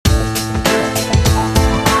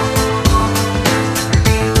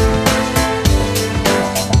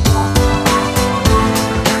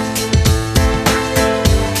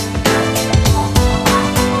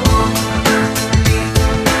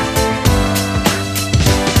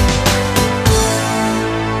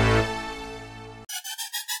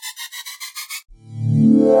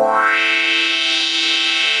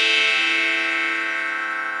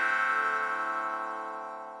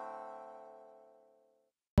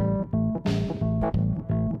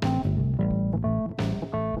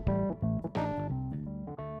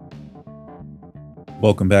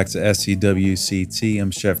Welcome back to SCWCT. I'm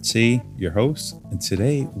Chef T, your host, and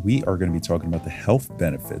today we are going to be talking about the health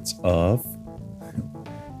benefits of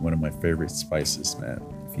one of my favorite spices, man.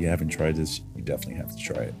 If you haven't tried this, you definitely have to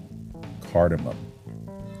try it. Cardamom.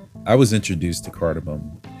 I was introduced to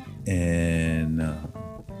cardamom in, I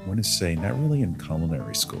want to say, not really in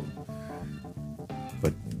culinary school,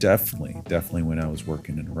 but definitely when I was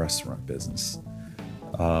working in the restaurant business.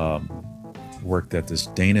 Worked at this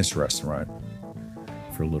Danish restaurant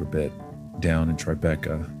for a little bit down in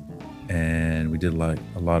Tribeca, and we did a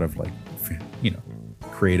lot of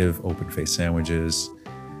creative open face sandwiches,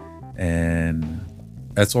 and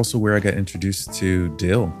that's also where I got introduced to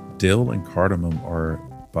dill. Dill and cardamom are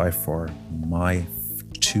by far my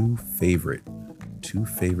two favorite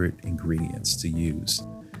ingredients to use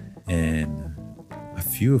in a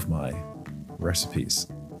few of my recipes.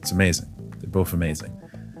 It's amazing. They're both amazing.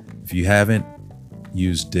 If you haven't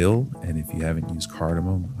used dill and if you haven't used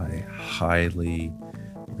cardamom, I highly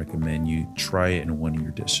recommend you try it in one of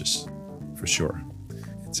your dishes for sure.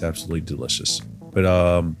 It's absolutely delicious. But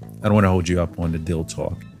I don't want to hold you up on the dill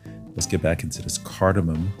talk. Let's get back into this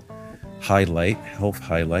cardamom health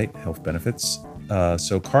benefits.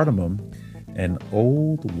 So cardamom, an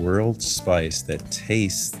old world spice that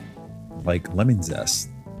tastes like lemon zest.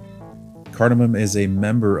 Cardamom is a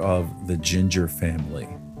member of the ginger family.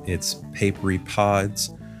 Its papery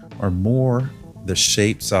pods are more the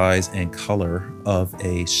shape, size, and color of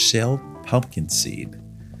a shelled pumpkin seed.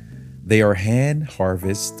 They are hand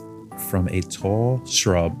harvested from a tall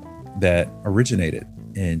shrub that originated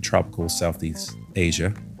in tropical Southeast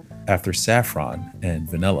Asia. After saffron and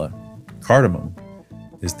vanilla, cardamom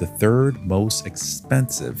is the third most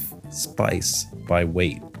expensive spice by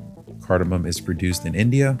weight. Cardamom is produced in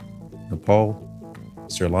India, Nepal,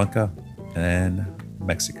 Sri Lanka, and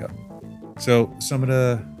Mexico. So some of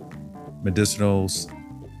the medicinal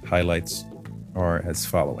highlights are as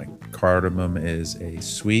following. Cardamom is a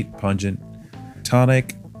sweet, pungent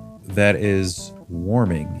tonic that is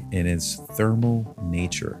warming in its thermal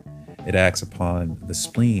nature. It acts upon the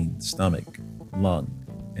spleen, stomach, lung,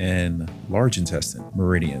 and large intestine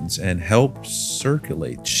meridians and helps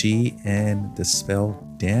circulate qi and dispel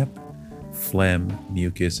damp, phlegm,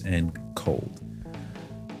 mucus, and cold.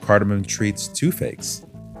 Cardamom treats toothaches,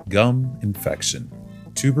 gum infection,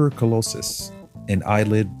 tuberculosis, and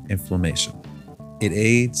eyelid inflammation. It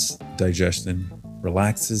aids digestion,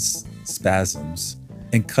 relaxes spasms,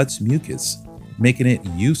 and cuts mucus, making it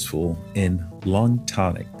useful in lung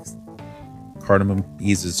tonics. Cardamom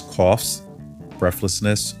eases coughs,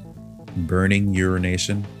 breathlessness, burning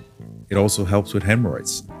urination. It also helps with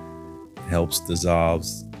hemorrhoids. It helps dissolve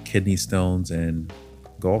kidney stones and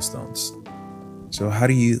gallstones. So how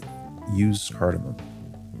do you use cardamom?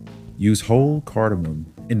 Use whole cardamom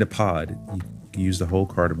in the pod. You can use the whole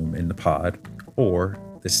cardamom in the pod or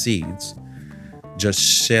the seeds, just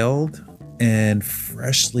shelled and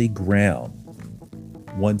freshly ground.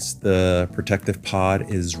 Once the protective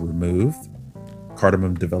pod is removed,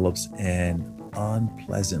 cardamom develops an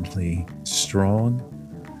unpleasantly strong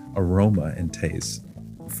aroma and taste.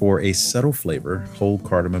 For a subtle flavor, whole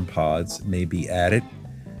cardamom pods may be added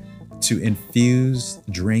to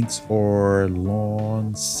infused drinks or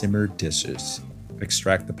long simmered dishes.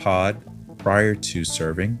 Extract the pod prior to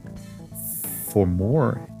serving. For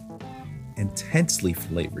more intensely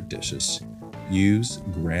flavored dishes, use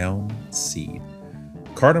ground seed.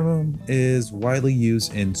 Cardamom is widely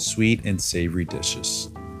used in sweet and savory dishes.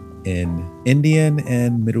 In Indian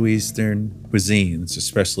and Middle Eastern cuisines,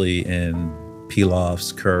 especially in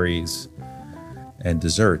pilafs, curries, and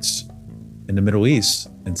desserts. In the Middle East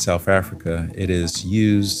and South Africa, it is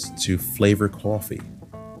used to flavor coffee.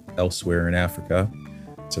 Elsewhere in Africa,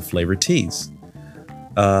 to flavor teas.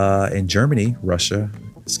 In Germany, Russia,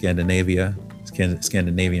 Scandinavian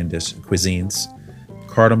cuisines,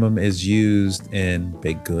 cardamom is used in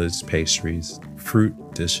baked goods, pastries, fruit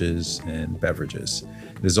dishes, and beverages.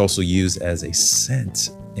 It is also used as a scent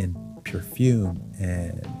in perfume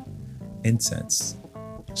and incense.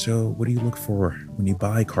 So what do you look for when you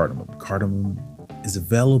buy cardamom? Cardamom is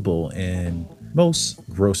available in most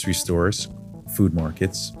grocery stores, food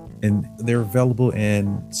markets, and they're available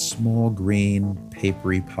in small green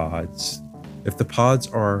papery pods. If the pods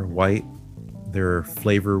are white, their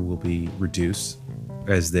flavor will be reduced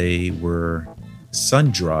as they were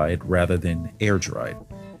sun-dried rather than air-dried.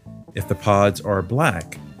 If the pods are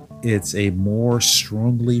black, it's a more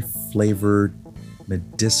strongly flavored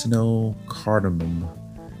medicinal cardamom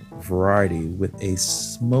variety with a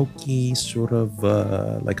smoky sort of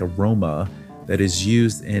like aroma that is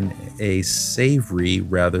used in a savory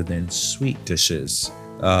rather than sweet dishes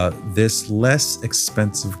This less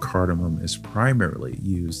expensive cardamom is primarily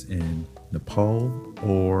used in Nepal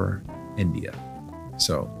or India.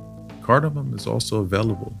 So, cardamom is also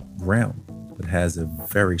available ground, but has a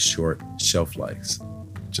very short shelf life,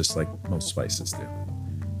 just like most spices do.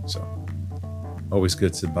 So, always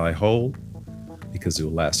good to buy whole because it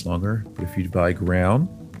will last longer. But if you buy ground,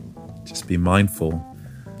 just be mindful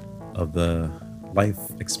of the life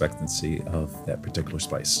expectancy of that particular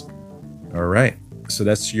spice. All right. So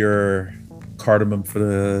that's your cardamom for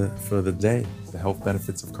the day. The health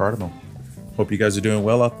benefits of cardamom. Hope you guys are doing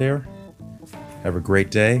well out there. Have a great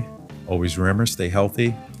day. Always remember, stay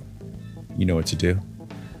healthy. You know what to do.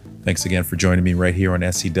 Thanks again for joining me right here on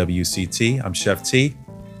SCWCT. I'm Chef T,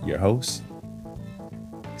 your host.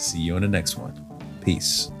 See you in the next one.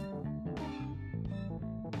 Peace.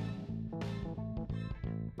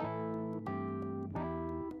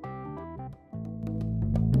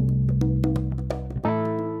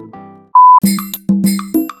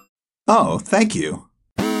 Oh, thank you.